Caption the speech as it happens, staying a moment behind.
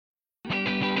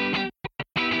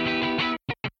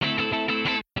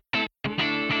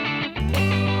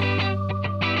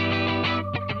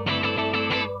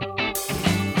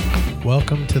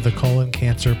Welcome to the Colon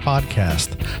Cancer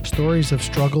Podcast, stories of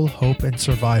struggle, hope, and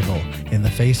survival in the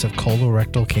face of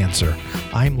colorectal cancer.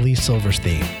 I'm Lee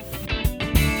Silverstein.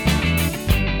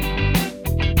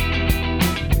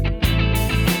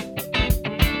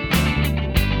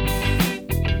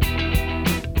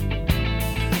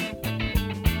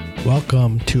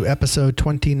 Welcome to episode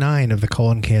 29 of the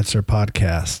Colon Cancer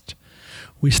Podcast.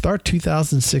 We start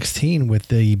 2016 with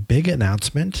the big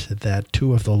announcement that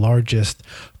two of the largest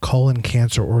colon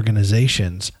cancer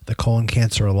organizations, the Colon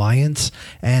Cancer Alliance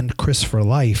and CRIS for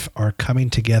Life, are coming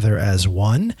together as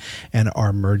one and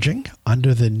are merging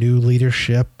under the new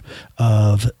leadership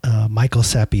of Michael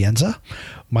Sapienza.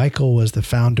 Michael was the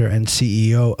founder and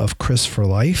CEO of CRIS for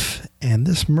Life, and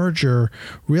this merger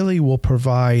really will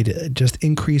provide just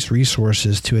increased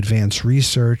resources to advance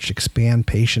research, expand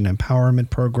patient empowerment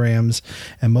programs,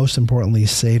 and most importantly,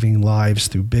 saving lives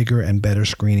through bigger and better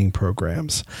screening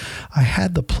programs. I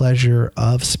had the pleasure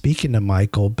of speaking to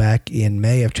Michael back in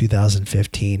May of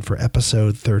 2015 for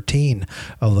episode 13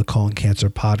 of the Colon Cancer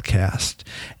Podcast,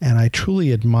 and I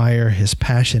truly admire his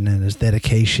passion and his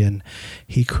dedication.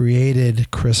 He created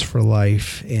CRIS for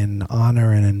Life in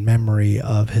honor and in memory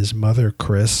of his mother,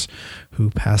 Chris, who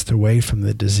passed away from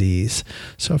the disease.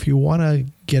 So if you want to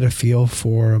get a feel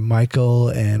for Michael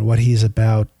and what he's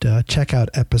about, check out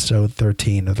episode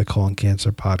 13 of the Colon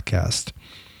Cancer Podcast.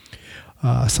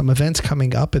 Some events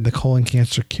coming up in the colon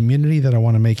cancer community that I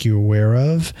want to make you aware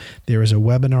of. There is a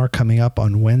webinar coming up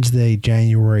on Wednesday,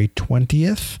 January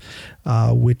 20th,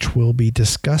 which will be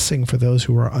discussing, for those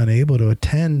who are unable to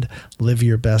attend Live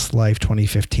Your Best Life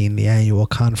 2015, the annual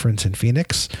conference in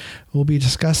Phoenix. We'll be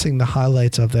discussing the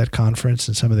highlights of that conference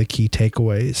and some of the key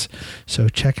takeaways. So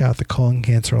check out the Colon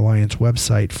Cancer Alliance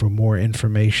website for more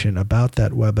information about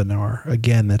that webinar.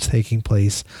 Again, that's taking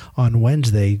place on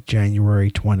Wednesday,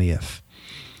 January 20th.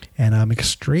 And I'm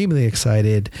extremely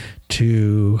excited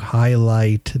to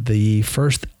highlight the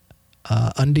first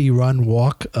Undie Run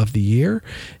Walk of the year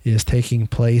is taking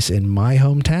place in my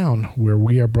hometown, where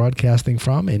we are broadcasting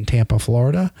from in Tampa,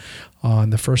 Florida,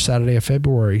 on the first Saturday of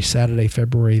February,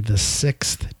 February the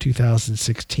 6th,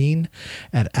 2016,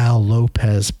 at Al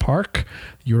Lopez Park.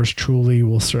 Yours truly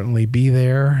will certainly be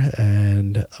there,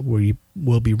 and we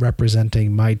will be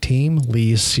representing my team,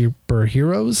 Lee's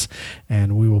Superheroes,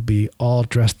 and we will be all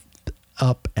dressed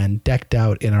up and decked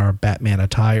out in our Batman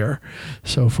attire.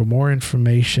 So for more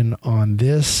information on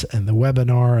this and the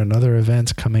webinar and other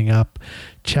events coming up,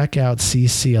 check out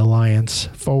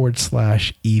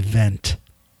ccalliance.com/event.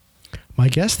 My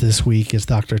guest this week is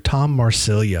Dr. Tom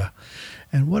Marsiglia.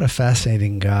 And what a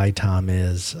fascinating guy Tom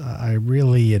is. I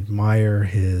really admire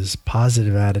his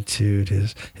positive attitude,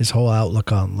 his whole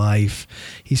outlook on life.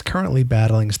 He's currently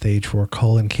battling stage 4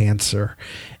 colon cancer,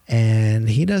 and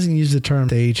he doesn't use the term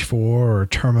stage 4 or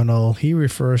terminal. He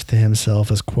refers to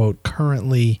himself as, quote,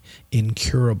 currently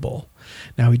incurable.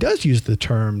 Now, he does use the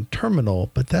term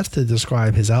terminal, but that's to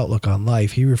describe his outlook on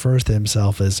life. He refers to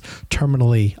himself as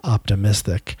terminally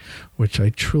optimistic, which I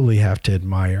truly have to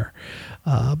admire.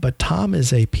 But Tom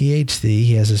is a PhD.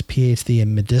 He has his PhD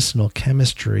in medicinal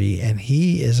chemistry, and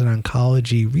he is an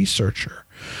oncology researcher.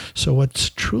 So what's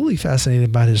truly fascinating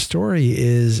about his story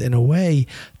is, in a way,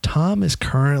 Tom is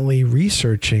currently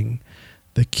researching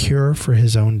the cure for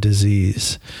his own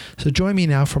disease. So join me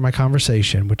now for my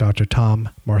conversation with Dr. Tom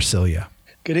Marsiglia.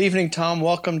 Good evening, Tom.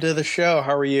 Welcome to the show.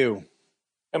 How are you?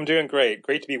 I'm doing great.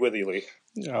 Great to be with you, Lee.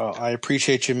 I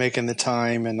appreciate you making the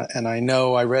time. And I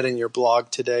know I read in your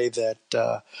blog today that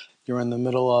you're in the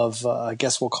middle of, I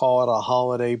guess we'll call it a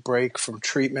holiday break from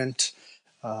treatment.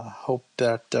 Hope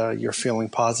that you're feeling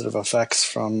positive effects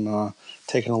from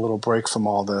taking a little break from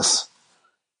all this.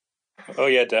 Oh,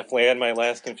 yeah, definitely. I had my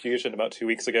last infusion about 2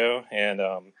 weeks ago, and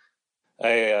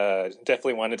I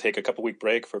definitely wanted to take a couple-week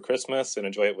break for Christmas and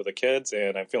enjoy it with the kids,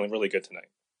 and I'm feeling really good tonight.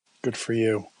 Good for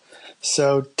you.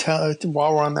 So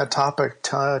while we're on that topic,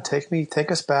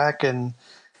 take us back and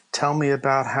tell me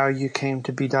about how you came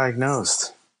to be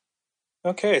diagnosed.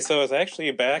 Okay, so it was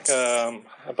actually back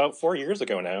about 4 years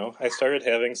ago now. I started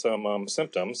having some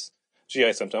symptoms,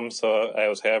 GI symptoms. So I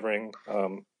was having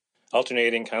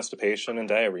alternating constipation and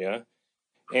diarrhea.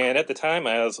 And at the time,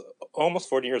 I was almost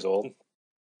 40 years old.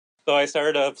 So I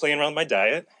started playing around with my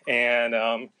diet, and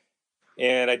I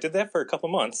did that for a couple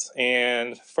months.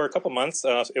 And for a couple months,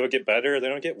 it would get better,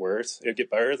 then it would get worse. It would get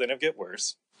better, then it would get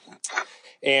worse.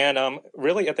 And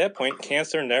really, at that point,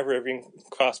 cancer never even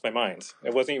crossed my mind.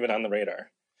 It wasn't even on the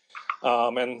radar.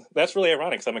 And that's really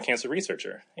ironic, because I'm a cancer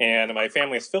researcher, and my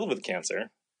family is filled with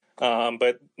cancer.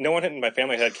 But no one in my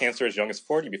family had cancer as young as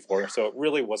 40 before, so it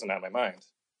really wasn't on my mind.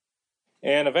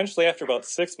 And eventually, after about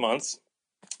 6 months,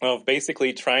 of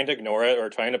basically trying to ignore it or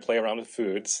trying to play around with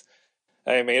foods,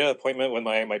 I made an appointment with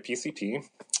my PCP,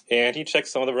 and he checked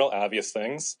some of the real obvious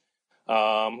things.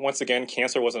 Once again,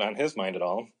 cancer wasn't on his mind at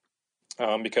all,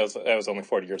 because I was only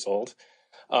 40 years old.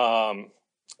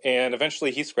 And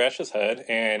eventually he scratched his head,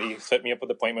 and he set me up with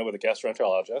an appointment with a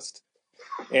gastroenterologist.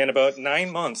 And about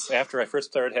 9 months after I first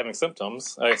started having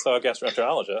symptoms, I saw a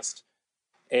gastroenterologist.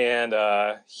 And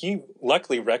he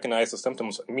luckily recognized the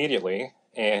symptoms immediately,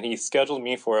 and he scheduled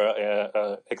me for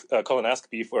a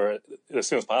colonoscopy for as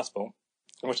soon as possible,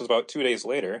 which was about 2 days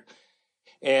later.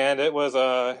 And it was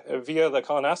via the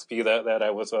colonoscopy that I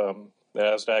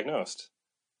was diagnosed.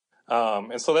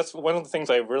 And so that's one of the things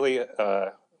I really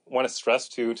want to stress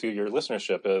to your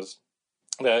listenership is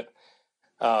that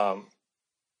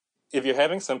if you're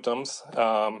having symptoms,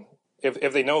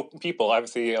 if they know people,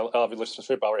 obviously a lot of your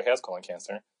listenership already has colon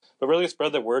cancer, but really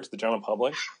spread the word to the general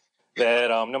public that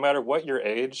no matter what your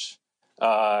age,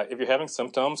 if you're having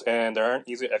symptoms and there aren't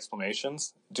easy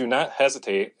explanations, do not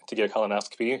hesitate to get a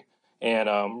colonoscopy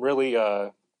and really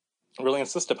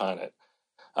insist upon it.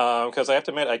 Because I have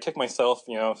to admit, I kick myself,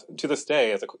 to this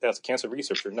day as a cancer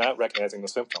researcher, not recognizing the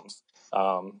symptoms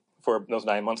for those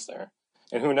 9 months there.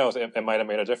 And who knows, it might have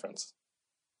made a difference.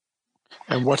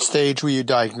 And what stage were you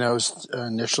diagnosed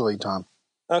initially, Tom?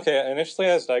 Okay, initially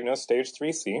I was diagnosed stage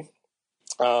 3C.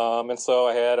 And so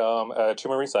I had a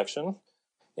tumor resection,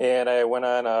 and I went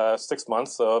on 6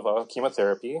 months of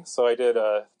chemotherapy. So I did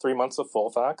 3 months of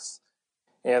FOLFOX.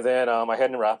 And then I had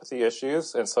neuropathy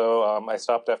issues, and so I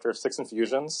stopped after 6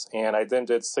 infusions, and I then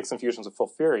did 6 infusions of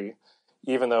FOLFIRI,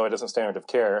 even though it isn't standard of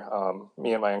care.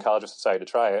 Me and my oncologist decided to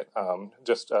try it,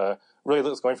 really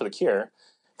was going for the cure,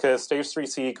 because stage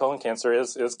 3C colon cancer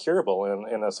is curable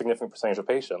in a significant percentage of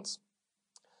patients.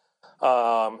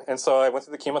 And so I went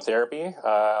through the chemotherapy.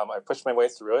 I pushed my way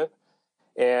through it,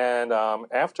 and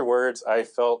afterwards I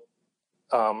felt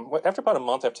after about a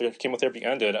month after chemotherapy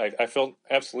ended, I felt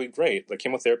absolutely great. The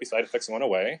chemotherapy side effects went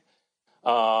away.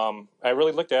 I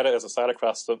really looked at it as a shot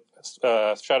across the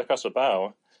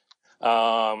bow.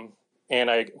 And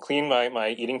I cleaned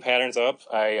my eating patterns up.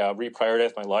 I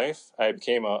reprioritized my life. I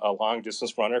became a long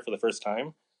distance runner for the first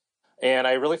time. And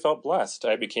I really felt blessed.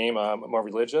 I became more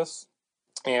religious.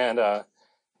 And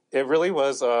it really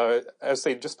was, I would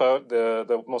say, just about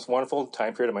the most wonderful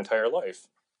time period of my entire life.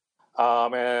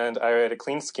 And I had a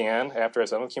clean scan after I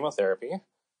was done with chemotherapy.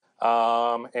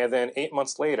 And then 8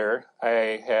 months later,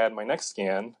 I had my next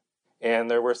scan,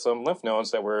 and there were some lymph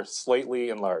nodes that were slightly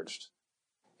enlarged.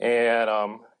 And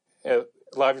a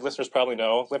lot of your listeners probably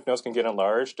know lymph nodes can get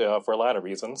enlarged for a lot of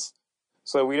reasons.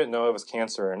 So we didn't know it was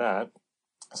cancer or not.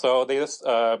 So they just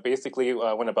basically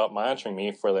went about monitoring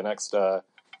me for the next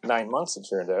 9 months, it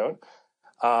turned out.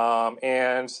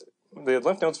 And the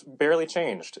lymph nodes barely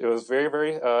changed. It was very,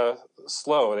 very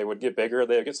slow. They would get bigger,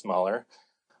 they would get smaller.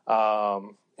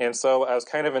 And so I was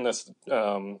kind of in this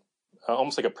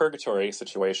almost like a purgatory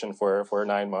situation for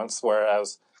 9 months where I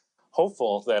was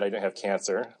hopeful that I didn't have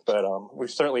cancer, but we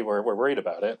certainly were worried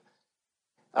about it.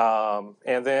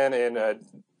 And then in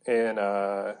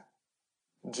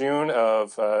June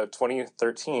of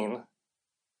 2013,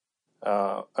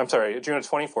 June of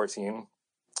 2014,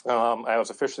 I was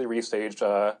officially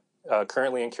restaged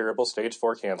currently incurable stage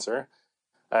 4 cancer.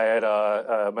 I had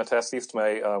metastases to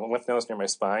my lymph nodes near my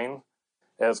spine,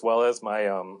 as well as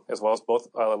both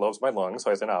lobes of my lungs, so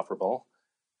I was inoperable.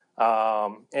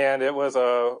 And it was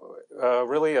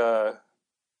really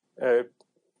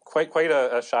quite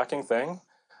a shocking thing,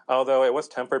 although it was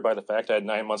tempered by the fact I had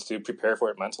 9 months to prepare for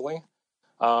it mentally,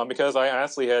 because I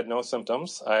honestly had no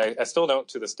symptoms. I still don't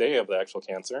to this day of the actual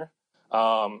cancer.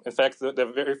 In fact,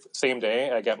 the very same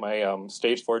day I got my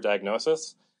stage 4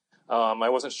 diagnosis, I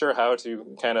wasn't sure how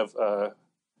to kind of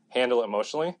handle it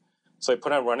emotionally. So I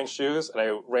put on running shoes and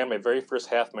I ran my very first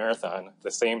half marathon the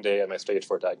same day of my stage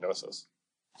 4 diagnosis.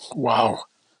 Wow.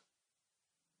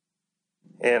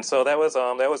 And so that was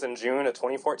in June of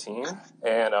 2014.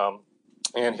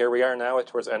 And here we are now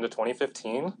towards the end of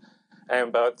 2015. I'm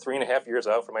about 3.5 years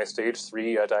out from my stage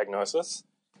 3 diagnosis.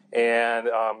 And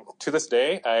to this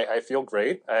day, I feel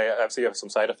great. I obviously have some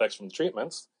side effects from the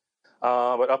treatments.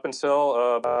 But up until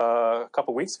a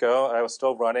couple weeks ago, I was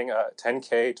still running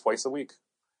 10K twice a week.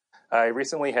 I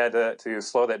recently had to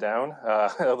slow that down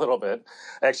a little bit,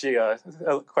 actually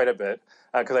quite a bit,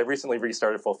 because I recently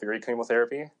restarted FOLFIRI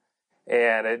chemotherapy.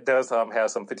 And it does have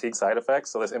some fatigue side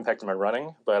effects, so that's impacted my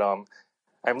running. But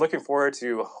I'm looking forward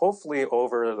to, hopefully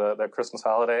over the Christmas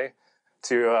holiday,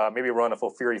 to maybe run a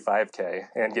FOLFIRI 5K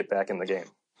and get back in the game.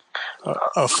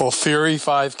 A FOLFIRI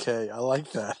 5K. I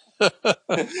like that.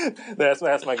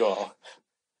 That's my goal.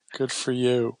 Good for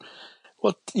you.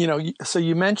 Well, so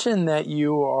you mentioned that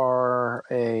you are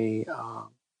a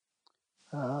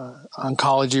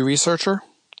oncology researcher.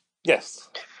 Yes.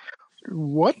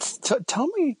 Talk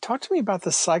to me about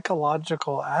the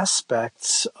psychological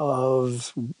aspects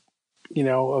of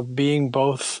being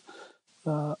both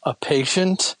a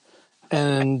patient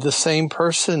and the same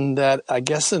person that, I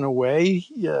guess, in a way,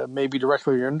 maybe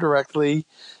directly or indirectly,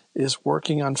 is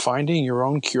working on finding your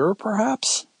own cure,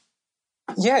 perhaps?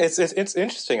 Yeah, it's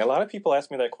interesting. A lot of people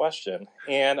ask me that question,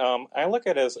 and I look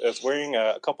at it as wearing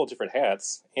a couple different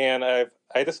hats. And I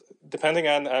just, depending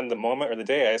on the moment or the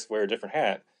day, I just wear a different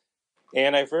hat.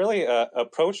 And I've really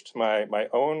approached my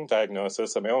own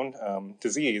diagnosis of my own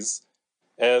disease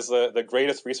as the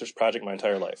greatest research project of my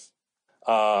entire life.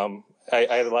 I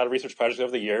had a lot of research projects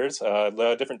over the years,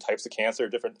 different types of cancer,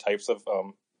 different types of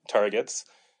targets.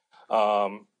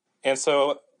 And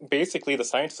so basically the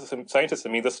scientists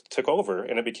in me just took over,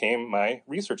 and it became my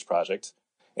research project.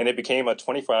 And it became a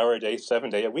 24-hour-a-day,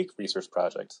 7-day-a-week research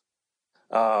project.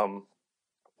 In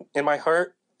my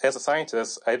heart, as a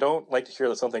scientist, I don't like to hear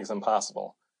that something's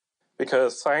impossible,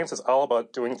 because science is all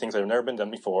about doing things that have never been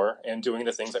done before and doing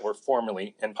the things that were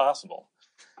formerly impossible.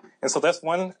 And so that's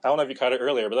one, I don't know if you caught it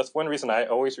earlier, but that's one reason I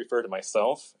always refer to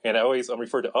myself, and I always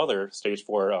refer to other stage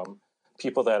 4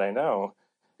 people that I know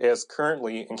as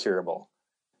currently incurable.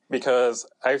 Because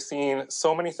I've seen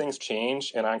so many things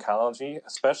change in oncology,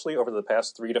 especially over the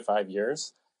past 3 to 5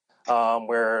 years,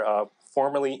 where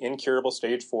formerly incurable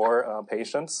stage 4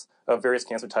 patients of various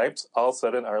cancer types all of a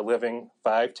sudden are living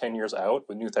 5-10 years out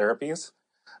with new therapies.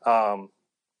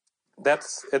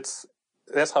 That's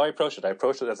how I approach it. I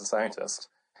approach it as a scientist.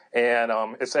 And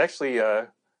it's actually, I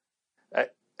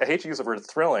hate to use the word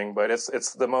thrilling, but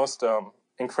it's the most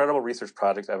incredible research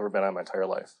project I've ever been on my entire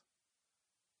life.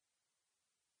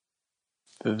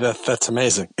 That's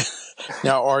amazing.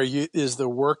 Now, is the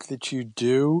work that you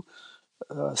do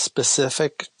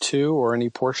specific to, or any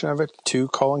portion of it, to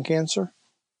colon cancer?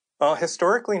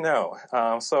 Historically, no.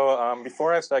 So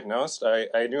before I was diagnosed,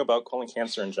 I knew about colon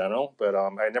cancer in general, but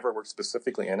I never worked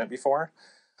specifically in it before.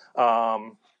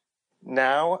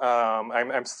 Now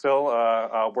I'm still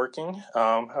working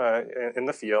in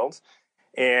the field,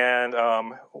 and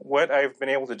what I've been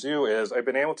able to do is I've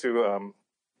been able to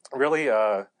really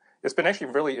it's been actually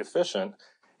really efficient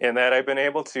in that I've been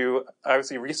able to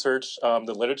obviously research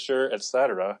the literature,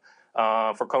 etc.,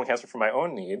 for colon cancer for my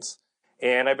own needs.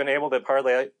 And I've been able to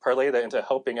parlay that into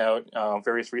helping out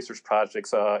various research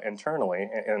projects internally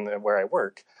in where I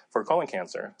work for colon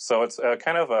cancer. So it's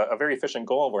kind of a very efficient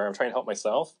goal where I'm trying to help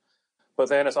myself, but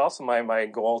then it's also my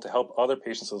goal to help other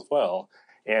patients as well,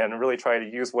 and really try to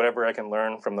use whatever I can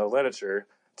learn from the literature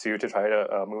to try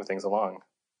to move things along.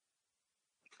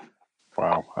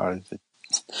 Wow. I'm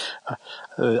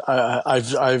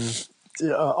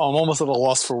almost at a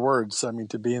loss for words. I mean,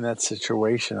 to be in that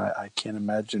situation, I can't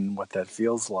imagine what that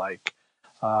feels like.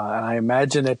 And I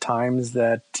imagine at times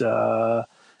that,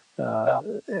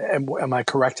 am I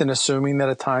correct in assuming that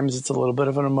at times it's a little bit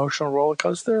of an emotional roller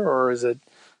coaster, or is it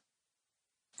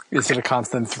a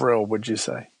constant thrill, would you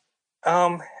say?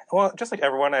 Well, just like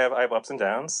everyone, I have ups and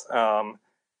downs.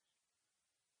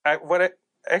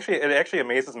 It actually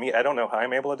amazes me. I don't know how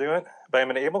I'm able to do it, but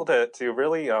I'm able to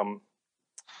really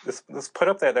just put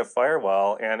up that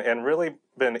firewall and really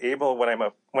been able, when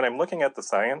I'm looking at the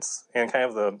science and kind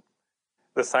of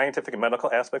the scientific and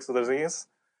medical aspects of the disease,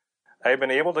 I've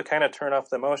been able to kind of turn off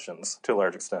the emotions to a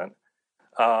large extent.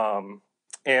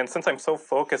 And since I'm so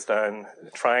focused on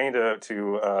trying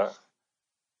to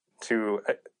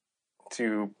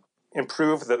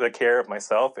improve the care of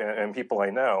myself and people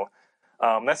I know,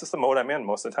 that's just the mode I'm in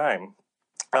most of the time.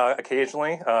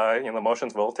 Occasionally, the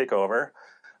emotions will take over.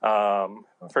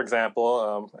 For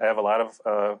example, I have a lot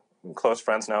of close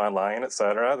friends now online,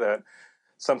 etc., that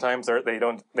sometimes they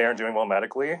aren't doing well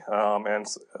medically, and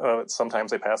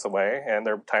sometimes they pass away. And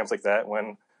there are times like that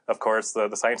when, of course,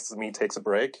 the scientist of me takes a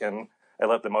break and I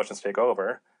let the emotions take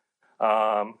over.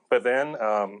 But then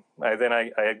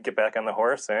I get back on the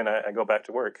horse and I go back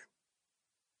to work.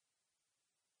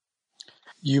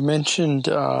 You mentioned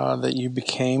that you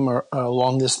became a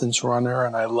long-distance runner,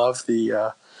 and I love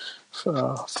the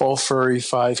Full Furry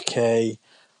 5K.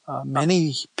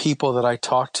 Many people that I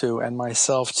talk to, and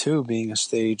myself too, being a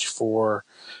stage 4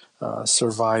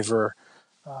 survivor,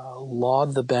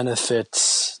 laud the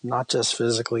benefits, not just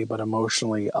physically but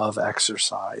emotionally, of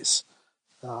exercise.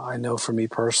 I know for me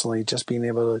personally, just being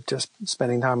able to just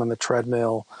spending time on the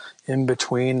treadmill in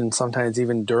between and sometimes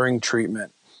even during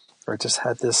treatment, or just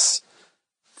had this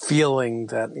feeling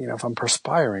that, if I'm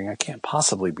perspiring, I can't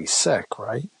possibly be sick,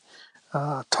 right?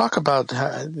 Talk about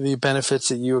the benefits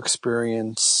that you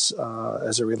experience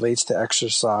as it relates to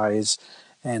exercise,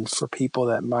 and for people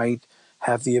that might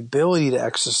have the ability to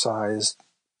exercise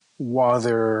while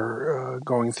they're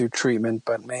going through treatment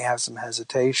but may have some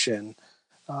hesitation.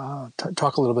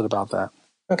 Talk a little bit about that.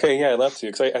 Okay, yeah, I'd love to,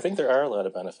 because I think there are a lot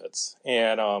of benefits.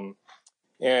 And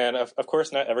of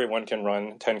course, not everyone can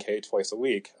run 10K twice a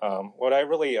week. What I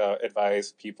really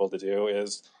advise people to do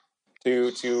is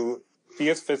to be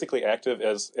as physically active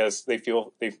as they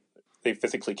feel they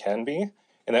physically can be,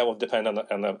 and that will depend on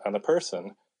the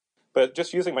person. But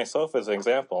just using myself as an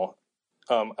example,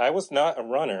 I was not a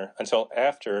runner until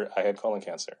after I had colon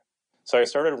cancer. So I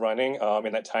started running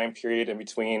in that time period in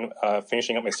between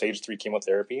finishing up my stage 3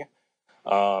 chemotherapy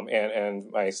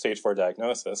and my stage 4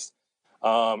 diagnosis.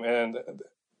 And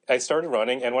I started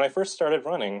running, and when I first started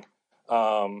running,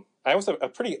 I'm a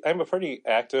pretty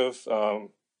active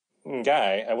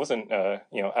guy. I wasn't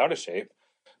out of shape,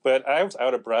 but I was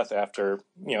out of breath after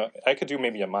I could do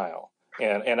maybe a mile,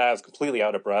 and I was completely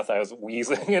out of breath. I was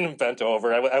wheezing and bent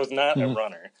over. I was not a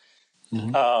runner.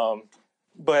 Mm-hmm.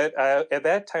 But at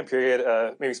that time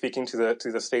period, maybe speaking to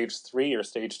the stage 3 or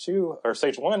stage 2 or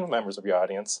stage 1 members of your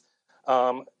audience,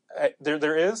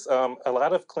 there is a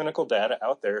lot of clinical data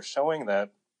out there showing that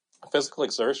physical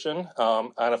exertion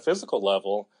on a physical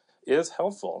level is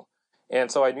helpful.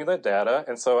 And so I knew that data,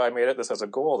 and so I made this as a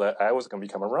goal that I was going to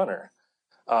become a runner.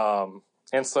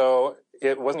 And so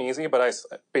it wasn't easy, but I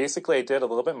did a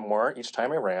little bit more each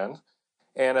time I ran.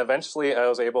 And eventually I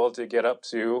was able to get up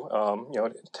to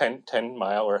 10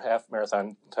 mile or half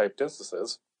marathon type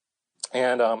distances.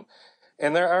 And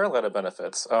there are a lot of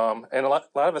benefits. And a lot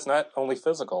of it's not only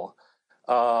physical.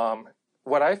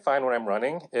 What I find when I'm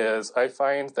running is I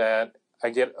find that I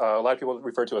get a lot of people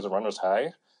refer to as a runner's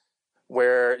high,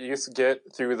 where you just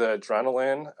get through the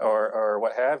adrenaline or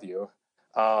what have you.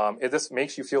 It just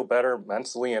makes you feel better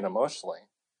mentally and emotionally.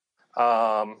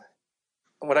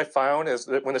 What I found is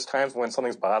that when there's times when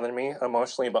something's bothering me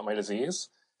emotionally about my disease,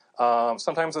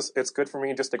 sometimes it's good for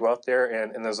me just to go out there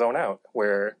and the zone out,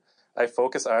 where I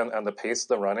focus on the pace of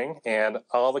the running, and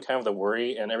all the kind of the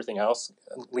worry and everything else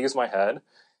leaves my head.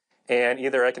 And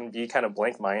either I can be kind of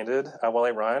blank-minded while I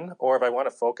run, or if I want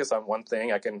to focus on one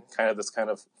thing, I can kind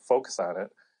of focus on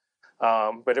it.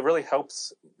 But it really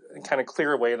helps kind of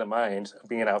clear away the mind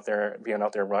being out there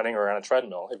running or on a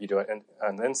treadmill if you do it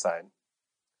on the inside.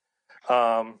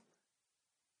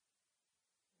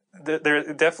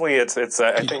 There definitely it's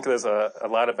I think there's a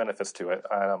lot of benefits to it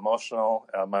on an emotional,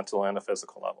 mental, and a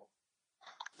physical level.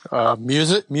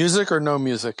 Music or no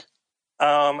music?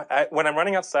 When I'm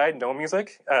running outside, no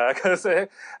music, because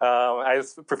I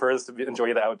just prefer to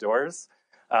enjoy the outdoors.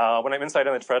 When I'm inside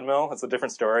on the treadmill, it's a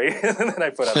different story. And then I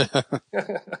put up.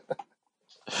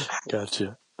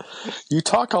 Gotcha. You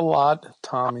talk a lot,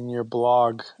 Tom, in your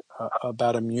blog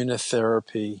about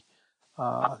immunotherapy.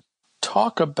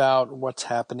 Talk about what's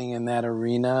happening in that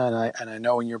arena, and I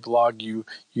know in your blog you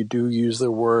do use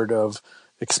the word of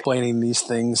explaining these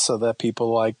things so that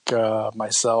people like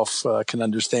myself can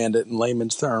understand it in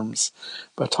layman's terms.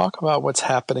 But talk about what's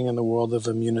happening in the world of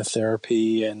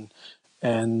immunotherapy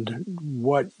and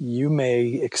what you may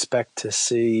expect to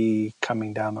see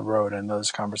coming down the road in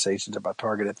those conversations about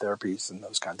targeted therapies and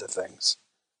those kinds of things.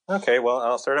 Okay, well,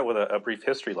 I'll start out with a brief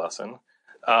history lesson.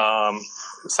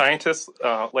 Scientists,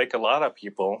 like a lot of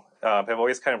people, have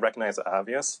always kind of recognized the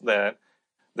obvious, that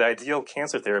the ideal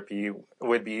cancer therapy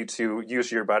would be to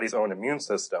use your body's own immune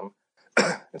system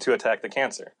to attack the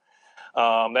cancer.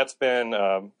 That's been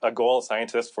a goal of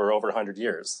scientists for over 100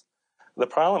 years. The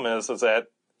problem is that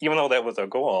even though that was a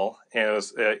goal, and it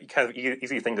was a kind of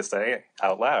easy thing to say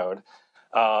out loud,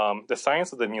 the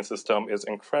science of the immune system is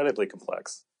incredibly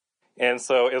complex. And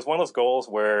so it was one of those goals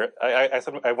where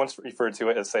I once referred to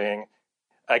it as saying,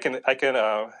 I can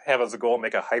have as a goal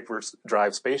make a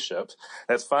hyperdrive spaceship.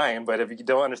 That's fine, but if you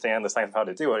don't understand the science of how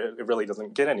to do it, it really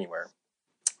doesn't get anywhere.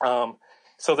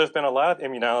 So there's been a lot of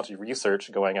immunology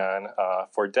research going on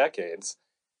for decades.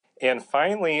 And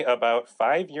finally, about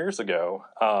 5 years ago,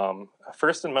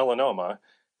 first in melanoma,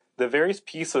 the various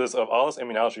pieces of all this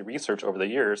immunology research over the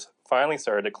years finally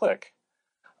started to click.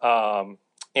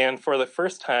 And for the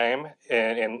first time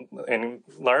in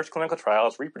large clinical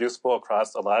trials, reproducible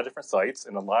across a lot of different sites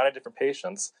and a lot of different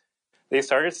patients, they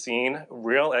started seeing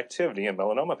real activity in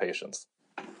melanoma patients.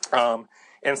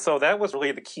 And so that was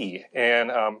really the key. And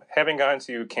having gone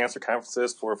to cancer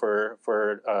conferences for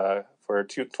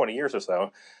 20 years or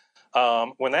so,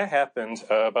 when that happened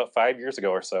about 5 years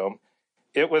ago or so,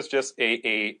 it was just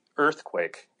a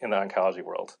earthquake in the oncology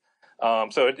world.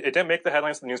 So it didn't make the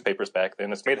headlines in the newspapers back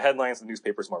then. It's made headlines in the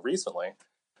newspapers more recently.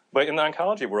 But in the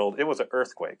oncology world, it was an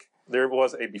earthquake. There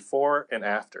was a before and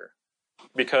after.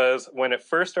 because when it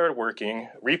first started working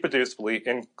reproducibly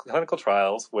in clinical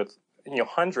trials with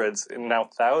hundreds and now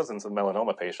thousands of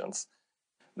melanoma patients,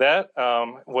 that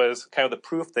was kind of the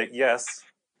proof that yes,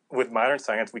 with modern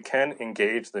science, we can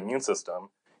engage the immune system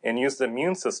and use the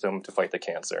immune system to fight the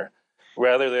cancer,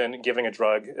 rather than giving a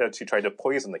drug to try to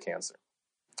poison the cancer.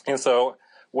 And so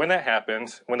when that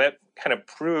happened, when that kind of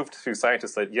proved to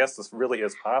scientists that yes, this really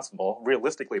is possible,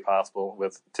 realistically possible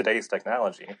with today's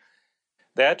technology,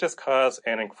 that just caused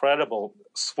an incredible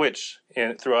switch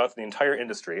throughout the entire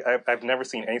industry. I've never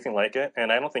seen anything like it,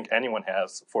 and I don't think anyone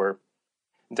has for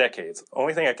decades.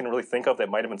 Only thing I can really think of that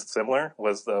might have been similar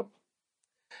was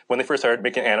when they first started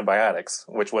making antibiotics,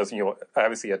 which was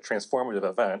obviously a transformative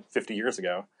event 50 years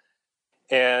ago.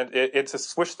 And it just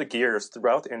switched the gears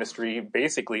throughout the industry.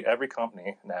 Basically, every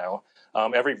company now,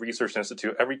 every research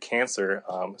institute, every cancer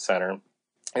center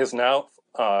is now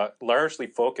largely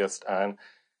focused on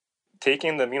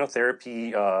taking the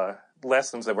immunotherapy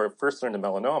lessons that were first learned in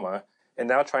melanoma and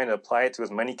now trying to apply it to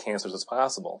as many cancers as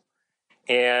possible.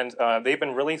 And they've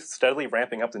been really steadily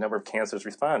ramping up the number of cancers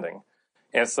responding.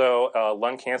 And so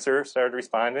lung cancer started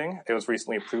responding. It was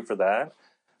recently approved for that.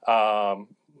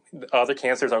 Other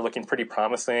cancers are looking pretty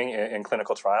promising in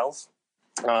clinical trials.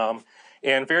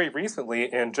 And very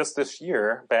recently, in just this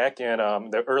year, back in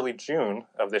the early June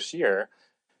of this year,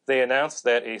 they announced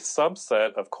that a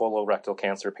subset of colorectal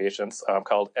cancer patients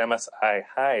called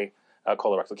MSI-high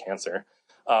colorectal cancer,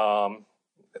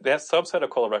 that subset of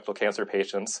colorectal cancer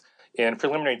patients in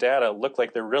preliminary data look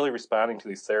like they're really responding to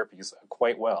these therapies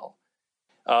quite well.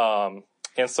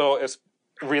 And so it's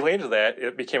related to that,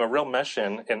 it became a real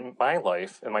mission in my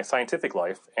life, in my scientific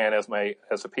life, and as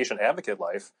a patient advocate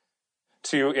life,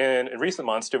 to in recent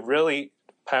months to really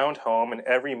pound home in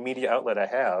every media outlet I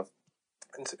have,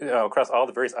 across all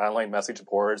the various online message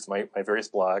boards, my various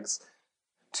blogs,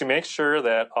 to make sure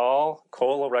that all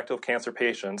colorectal cancer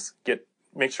patients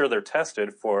make sure they're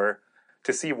tested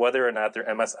to see whether or not they're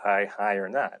MSI high or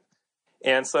not.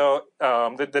 And so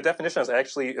the definition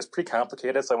is pretty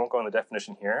complicated, so I won't go into the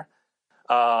definition here.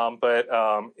 But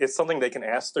it's something they can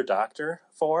ask their doctor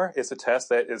for. It's a test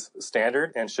that is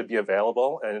standard and should be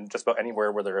available in just about anywhere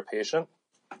where they're a patient.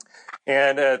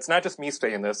 And it's not just me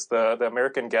saying this. The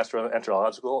American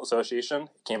Gastroenterological Association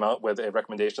came out with a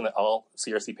recommendation that all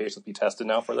CRC patients be tested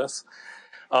now for this.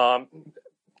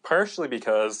 Partially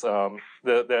because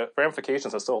the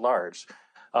ramifications are so large.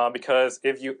 Because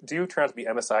if you do turn out to be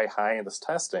MSI high in this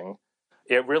testing,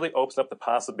 it really opens up the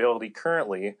possibility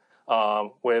currently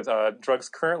with drugs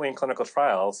currently in clinical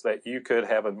trials that you could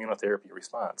have immunotherapy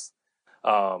response.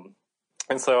 And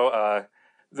so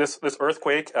this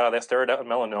earthquake that started out in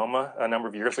melanoma a number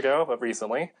of years ago, but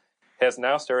recently, has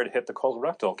now started to hit the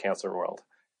colorectal cancer world.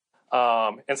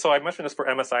 And so I mentioned this for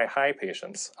MSI high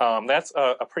patients. That's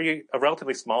a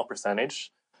relatively small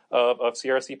percentage of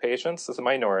CRC patients. It's a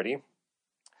minority.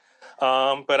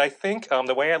 But I think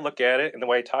the way I look at it and the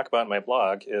way I talk about it in my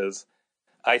blog is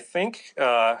I think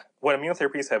what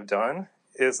immunotherapies have done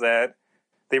is that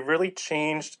they've really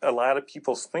changed a lot of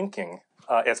people's thinking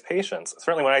as patients.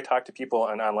 Certainly when I talk to people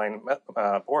on online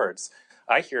boards,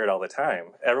 I hear it all the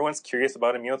time. Everyone's curious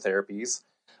about immunotherapies,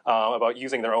 about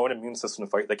using their own immune system to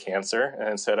fight the cancer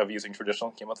instead of using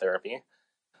traditional chemotherapy.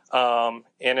 And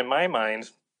in my mind,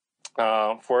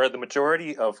 for the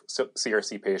majority of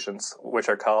CRC patients, which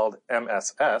are called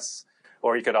MSS,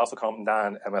 or you could also call them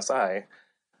non-MSI,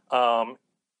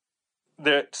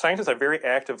 the scientists are very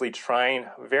actively trying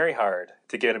very hard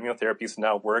to get immunotherapies to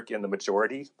now work in the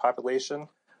majority population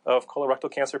of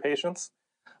colorectal cancer patients.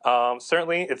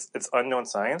 Certainly, it's unknown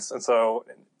science, and so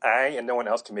I and no one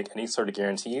else can make any sort of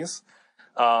guarantees.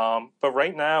 But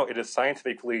right now, it is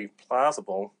scientifically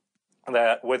plausible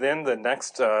that within the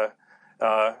next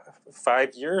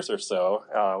 5 years or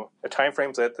so, the type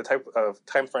of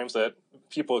timeframes that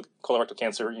people with colorectal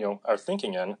cancer, are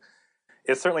thinking in,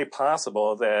 it's certainly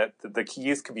possible that the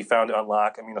keys could be found to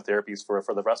unlock immunotherapies for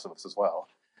the rest of us as well.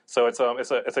 So it's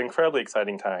an incredibly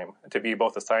exciting time to be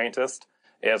both a scientist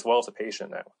as well as a patient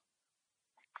now.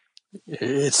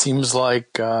 It seems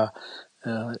like I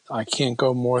can't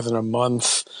go more than a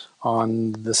month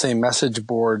on the same message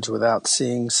boards without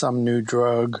seeing some new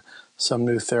drug, some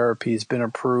new therapy has been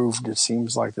approved. It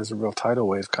seems like there's a real tidal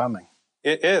wave coming.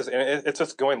 It is, and it's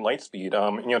just going light speed.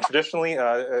 Traditionally,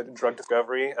 drug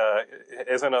discovery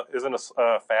isn't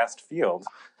a fast field.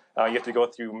 You have to go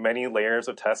through many layers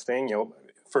of testing.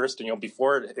 First,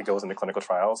 before it goes into clinical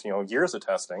trials, years of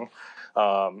testing,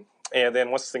 and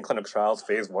then once it's in clinical trials,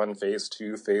 phase 1, phase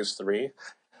 2, phase 3.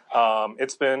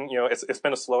 It's been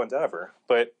a slow endeavor,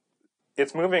 but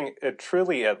it's moving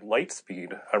truly at light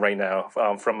speed right now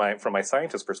from my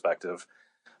scientist perspective.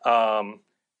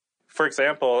 For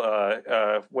example,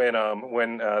 when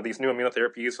these new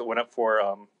immunotherapies went up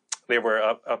for they were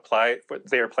applied to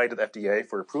the FDA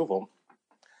for approval.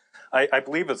 I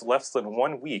believe it's less than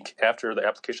 1 week after the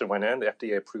application went in, the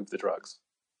FDA approved the drugs.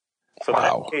 So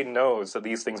Wow. the FDA knows that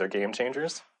these things are game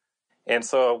changers. And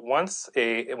so once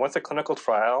a clinical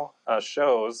trial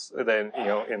shows that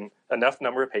in enough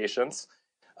number of patients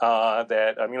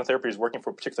that immunotherapy is working for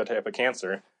a particular type of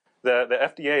cancer, the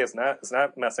FDA is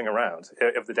not messing around.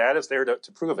 If the data is there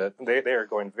to prove it, they are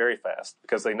going very fast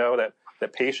because they know that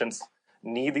patients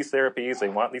need these therapies, they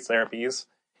want these therapies,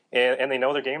 and they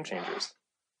know they're game changers.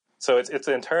 So it's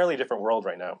an entirely different world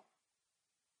right now.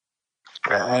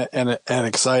 And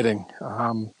exciting.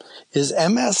 Is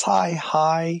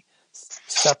MSI-High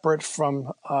separate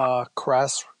from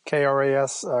KRAS,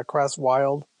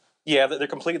 KRAS-Wild? Yeah, they're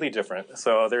completely different.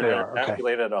 So they're not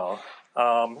related at all.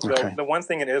 The one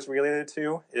thing it is related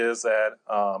to is that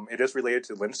it is related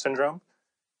to Lynch syndrome.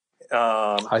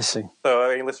 I see. So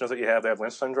any listeners that you have that have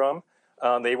Lynch syndrome,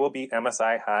 they will be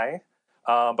MSI high.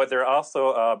 But there are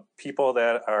also people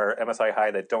that are MSI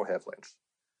high that don't have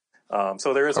Lynch.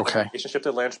 So there is a relationship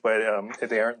to Lynch, but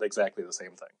they aren't exactly the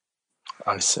same thing.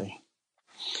 I see.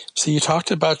 So you talked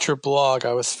about your blog.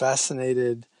 I was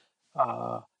fascinated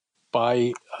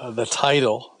by the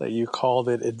title that you called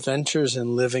it, Adventures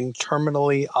in Living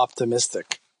Terminally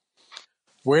Optimistic.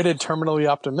 Where did Terminally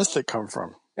Optimistic come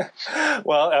from?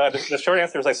 Well, the short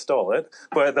answer is I stole it,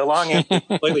 but the long answer is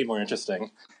completely more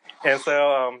interesting. And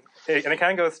so it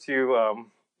kind of goes to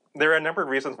there are a number of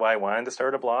reasons why I wanted to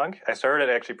start a blog. I started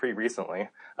it actually pretty recently,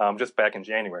 just back in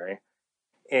January.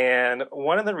 And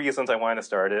one of the reasons I wanted to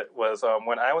start it was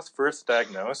when I was first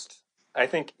diagnosed. I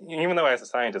think even though as a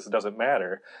scientist it doesn't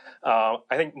matter, I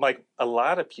think like a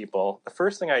lot of people, the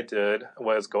first thing I did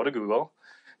was go to Google,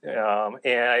 and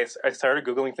I started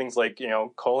Googling things like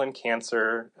colon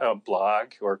cancer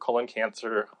blog or colon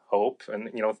cancer hope, and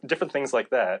different things like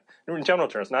that in general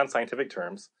terms, non-scientific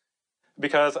terms,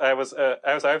 because I was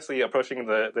obviously approaching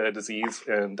the disease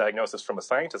and diagnosis from a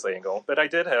scientist angle, but I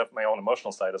did have my own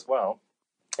emotional side as well,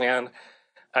 and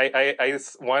I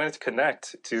wanted to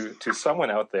connect to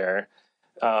someone out there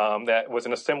that was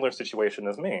in a similar situation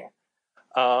as me.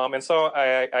 And so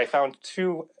I found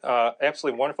two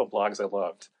absolutely wonderful blogs I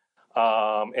loved.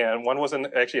 And one was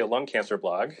actually a lung cancer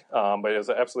blog, but it was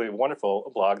an absolutely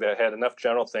wonderful blog that had enough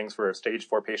general things for a stage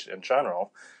 4 patient in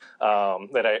general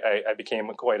that I became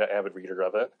quite an avid reader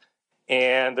of it.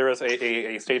 And there was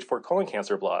a stage 4 colon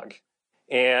cancer blog.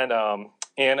 And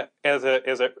as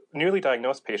a newly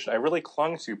diagnosed patient, I really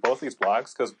clung to both these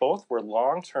blogs because both were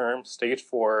long-term stage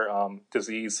 4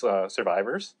 disease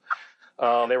survivors.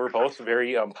 They were both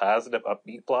very positive,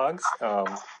 upbeat blogs.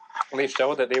 And they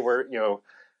showed that they were,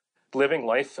 living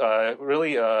life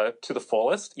really to the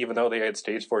fullest, even though they had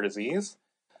stage 4 disease.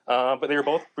 But they were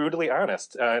both brutally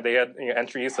honest. They had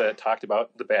entries that talked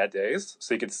about the bad days,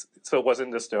 so it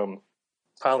wasn't just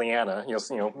Pollyanna,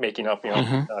 making up,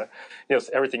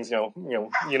 everything's,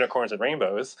 unicorns and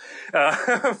rainbows.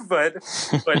 But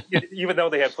even though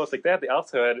they had posts like that, they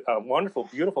also had wonderful,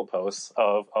 beautiful posts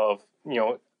of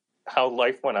how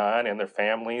life went on and their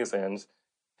families, and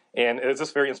it was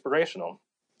just very inspirational.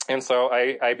 And so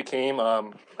I became,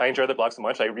 I enjoyed the blog so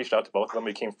much, I reached out to both of them,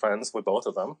 became friends with both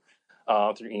of them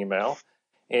through email.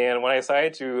 And when I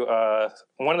decided to,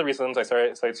 one of the reasons I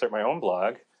decided to start my own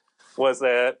blog was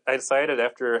that I decided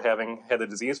after having had the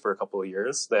disease for a couple of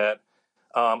years that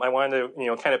I wanted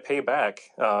to, kind of pay back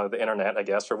the internet, I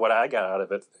guess, for what I got out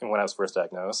of it when I was first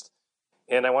diagnosed.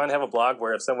 And I wanted to have a blog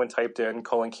where if someone typed in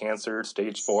colon cancer,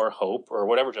 stage 4, hope, or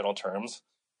whatever general terms,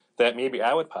 that maybe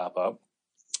I would pop up.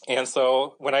 And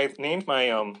so when I named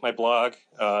my my blog,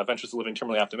 Adventures of Living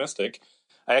Terminally Optimistic,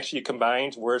 I actually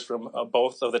combined words from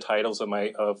both of the titles of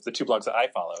the two blogs that I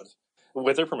followed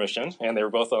with their permission, and they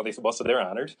both said they're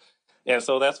honored. And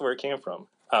so that's where it came from.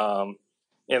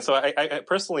 And so I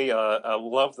personally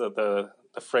love the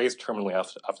phrase terminally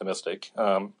optimistic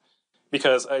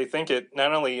because I think it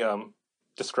not only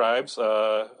describes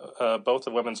both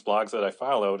the women's blogs that I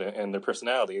followed and their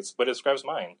personalities, but it describes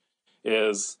mine.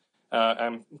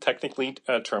 I'm technically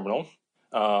terminal,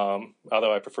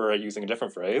 although I prefer using a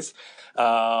different phrase,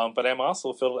 but I'm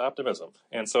also filled with optimism.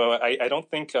 And so I don't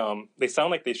think they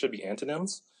sound like they should be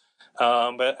antonyms,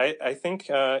 but I think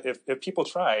if people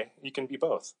try, you can be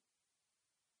both.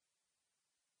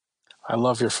 I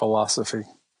love your philosophy.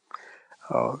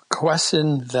 A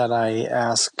question that I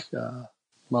ask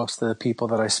most of the people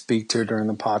that I speak to during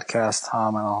the podcast,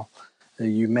 Tom,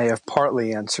 and you may have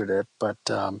partly answered it, but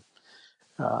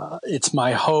it's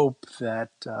my hope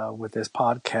that with this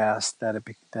podcast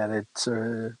that it's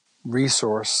a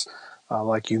resource,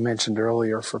 like you mentioned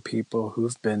earlier, for people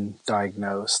who've been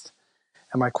diagnosed.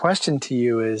 And my question to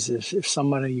you is, if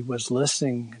somebody was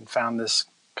listening and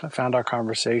found our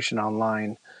conversation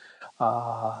online,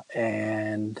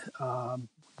 and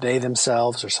they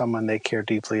themselves or someone they care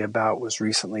deeply about was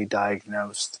recently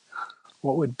diagnosed,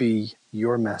 what would be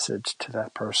your message to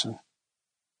that person?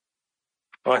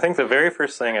 Well, I think the very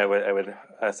first thing I would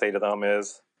say to them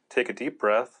is take a deep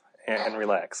breath and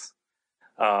relax.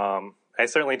 I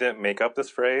certainly didn't make up this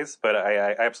phrase, but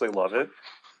I absolutely love it.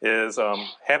 Is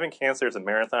having cancer is a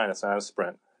marathon, it's not a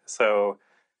sprint. So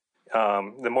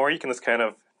the more you can just kind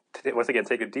of, once again,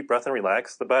 take a deep breath and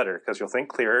relax, the better, because you'll think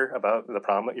clearer about the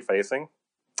problem that you're facing.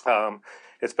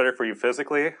 It's better for you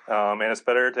physically, and it's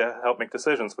better to help make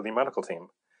decisions with your medical team.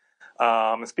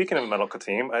 Speaking of a medical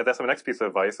team, that's my next piece of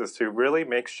advice, is to really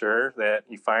make sure that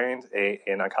you find an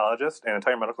oncologist and an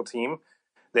entire medical team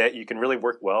that you can really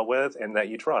work well with and that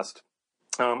you trust.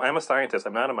 I'm a scientist.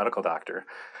 I'm not a medical doctor.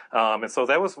 And so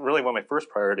that was really one of my first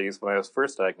priorities when I was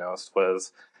first diagnosed.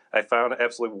 Was I found an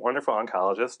absolutely wonderful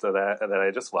oncologist that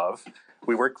I just love.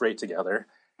 We work great together.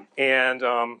 And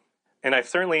I've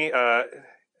certainly,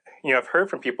 I've heard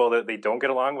from people that they don't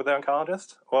get along with the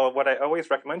oncologist. Well, what I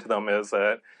always recommend to them is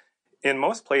that in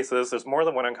most places, there's more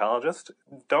than one oncologist.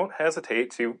 Don't hesitate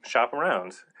to shop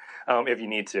around if you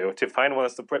need to find one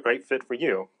that's the right fit for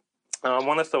you.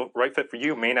 One that's the right fit for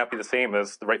you may not be the same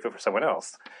as the right fit for someone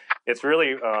else. It's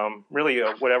really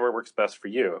whatever works best for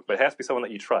you, but it has to be someone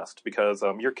that you trust, because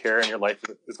your care and your life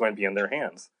is going to be in their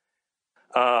hands.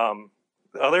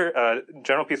 The other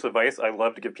general piece of advice I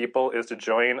love to give people is to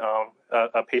join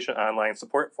a patient online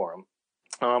support forum.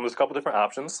 There's a couple different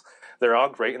options. They're all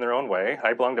great in their own way.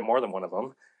 I belong to more than one of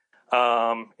them.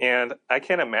 And I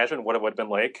can't imagine what it would have been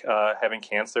like having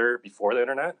cancer before the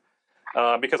internet,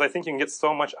 because I think you can get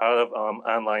so much out of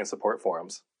online support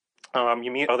forums.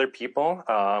 You meet other people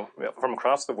from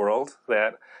across the world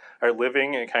that are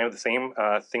living in kind of the same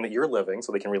thing that you're living,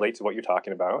 so they can relate to what you're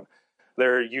talking about.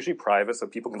 They're usually private, so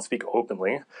people can speak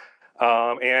openly.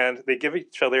 And they give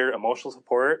each other emotional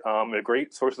support. They're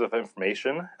great sources of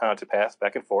information to pass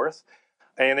back and forth.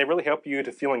 And they really help you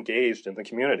to feel engaged in the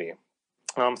community,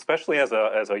 especially as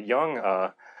a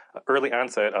young, early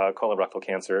onset colorectal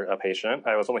cancer patient.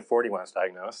 I was only 40 when I was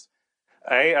diagnosed.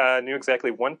 I knew exactly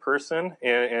one person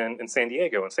in San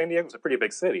Diego, and San Diego is a pretty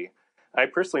big city. I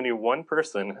personally knew one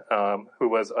person who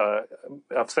was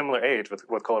of similar age with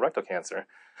colorectal cancer.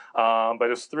 But it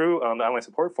was through the online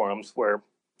support forums where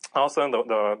all of a sudden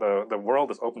the world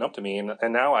has opened up to me,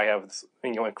 and now I have this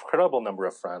incredible number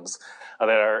of friends that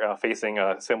are facing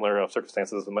similar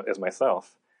circumstances as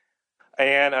myself.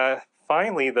 And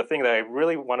finally, the thing that I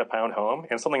really want to pound home,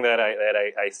 and something that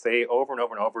I say over and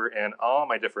over and over in all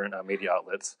my different media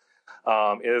outlets,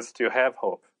 is to have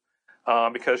hope,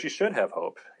 because you should have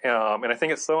hope, and I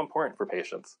think it's so important for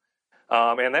patients.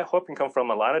 And that hope can come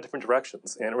from a lot of different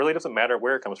directions, and it really doesn't matter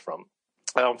where it comes from.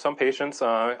 Some patients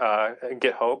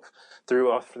get hope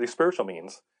through the spiritual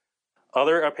means.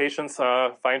 Other patients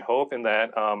find hope in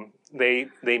that they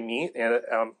meet,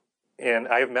 and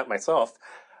I have met myself,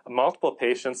 multiple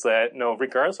patients that,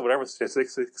 regardless of whatever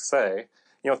statistics say,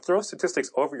 throw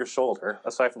statistics over your shoulder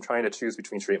aside from trying to choose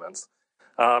between treatments.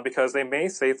 Because they may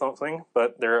say something,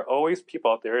 but there are always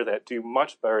people out there that do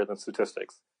much better than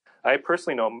statistics. I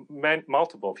personally know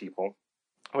multiple people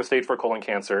with stage 4 colon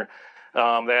cancer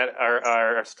that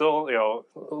are still,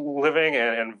 living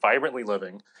and vibrantly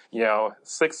living,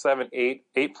 6, 7,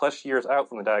 8+ years out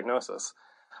from the diagnosis.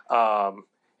 And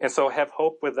so have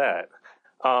hope with that.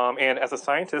 And as a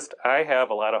scientist, I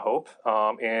have a lot of hope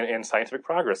in scientific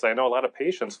progress. I know a lot of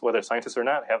patients, whether scientists or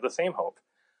not, have the same hope.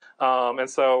 And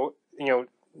so,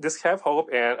 just have hope.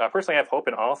 And I personally have hope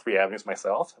in all three avenues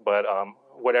myself. But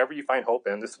whatever you find hope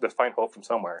in, just find hope from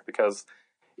somewhere, because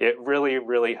it really,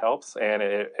 really helps. And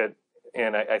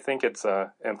I think it's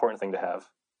an important thing to have.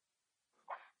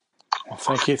 Well,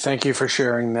 thank you for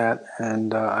sharing that.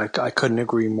 And I couldn't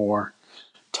agree more.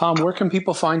 Tom, where can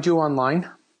people find you online?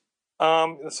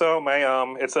 So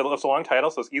my it's a long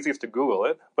title, so it's easiest to Google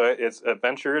it, but it's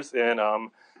Adventures in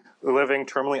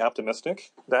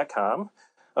livingterminallyoptimistic.com.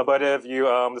 But if you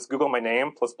just Google my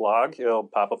name plus blog, it'll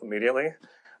pop up immediately.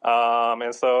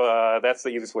 And so that's the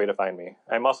easiest way to find me.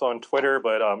 I'm also on Twitter,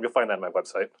 but you'll find that on my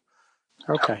website.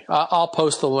 Okay. I'll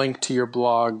post the link to your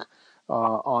blog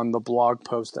on the blog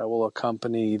post that will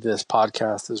accompany this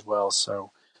podcast as well.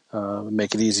 So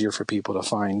make it easier for people to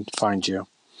find you.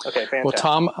 Okay, fantastic. Well,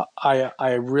 Tom,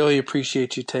 I really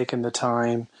appreciate you taking the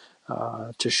time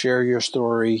to share your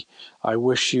story. I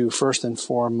wish you first and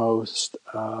foremost,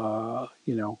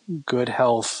 good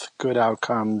health, good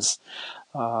outcomes,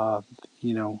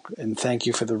 and thank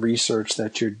you for the research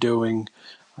that you're doing.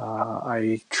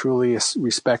 I truly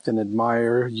respect and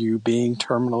admire you being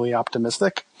terminally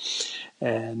optimistic.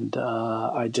 And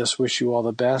I just wish you all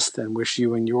the best and wish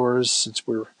you and yours, since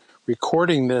we're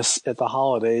recording this at the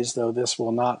holidays, though this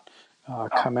will not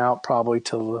come out probably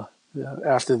till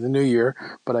after the new year,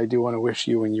 but I do want to wish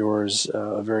you and yours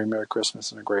a very Merry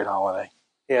Christmas and a great holiday.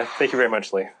 Yeah, thank you very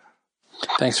much, Lee.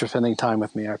 Thanks for spending time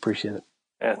with me. I appreciate it.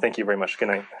 Thank you very much. Good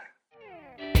night.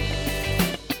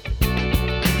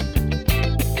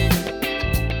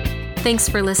 Thanks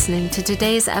for listening to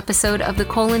today's episode of the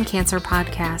Colon Cancer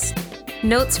Podcast.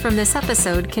 Notes from this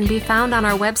episode can be found on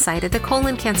our website at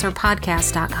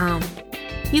thecoloncancerpodcast.com.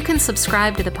 You can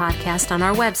subscribe to the podcast on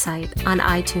our website, on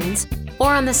iTunes,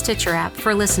 or on the Stitcher app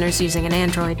for listeners using an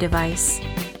Android device.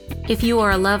 If you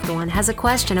or a loved one has a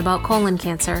question about colon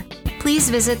cancer, please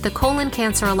visit the Colon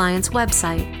Cancer Alliance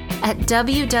website at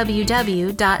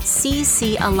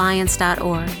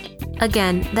www.ccalliance.org.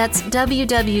 Again, that's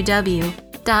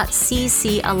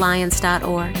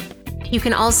www.ccalliance.org. You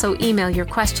can also email your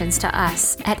questions to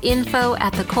us at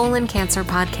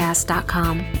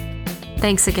info@thecoloncancerpodcast.com.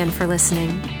 Thanks again for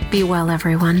listening. Be well,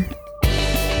 everyone.